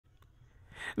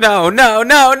No, no,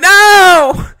 no,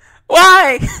 no!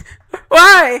 Why?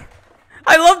 Why?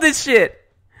 I love this shit.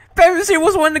 Batman Seer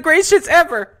was one of the greatest shits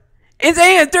ever. It's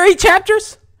ain't 30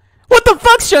 chapters? What the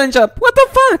fuck, Shonen Jump? What the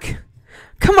fuck?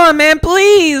 Come on, man,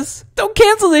 please. Don't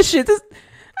cancel this shit.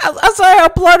 Outside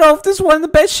of Blood Oath, this is one of the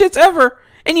best shits ever.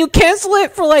 And you cancel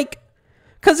it for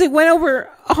because it went over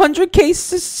 100k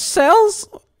sales?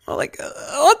 What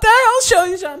the hell,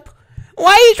 Shonen Jump?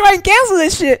 Why are you trying to cancel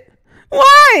this shit?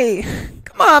 Why?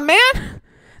 Come on, man.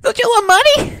 Don't you love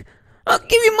money? I'll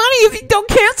give you money if you don't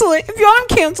cancel it. If you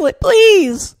uncancel it,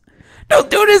 please. Don't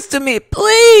do this to me,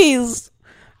 please.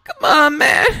 Come on,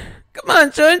 man. Come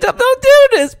on, Shonen Jump. Don't do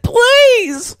this,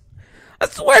 please. I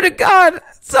swear to God,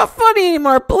 it's not funny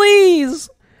anymore, please.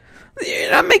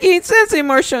 You're not making any sense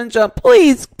anymore, Shonen Jump.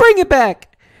 Please, bring it back.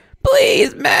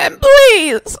 Please, man,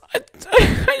 please. I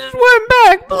just want it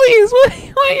back, please.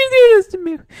 Why you do this to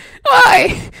me?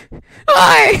 Why?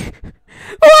 Why?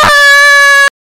 Why?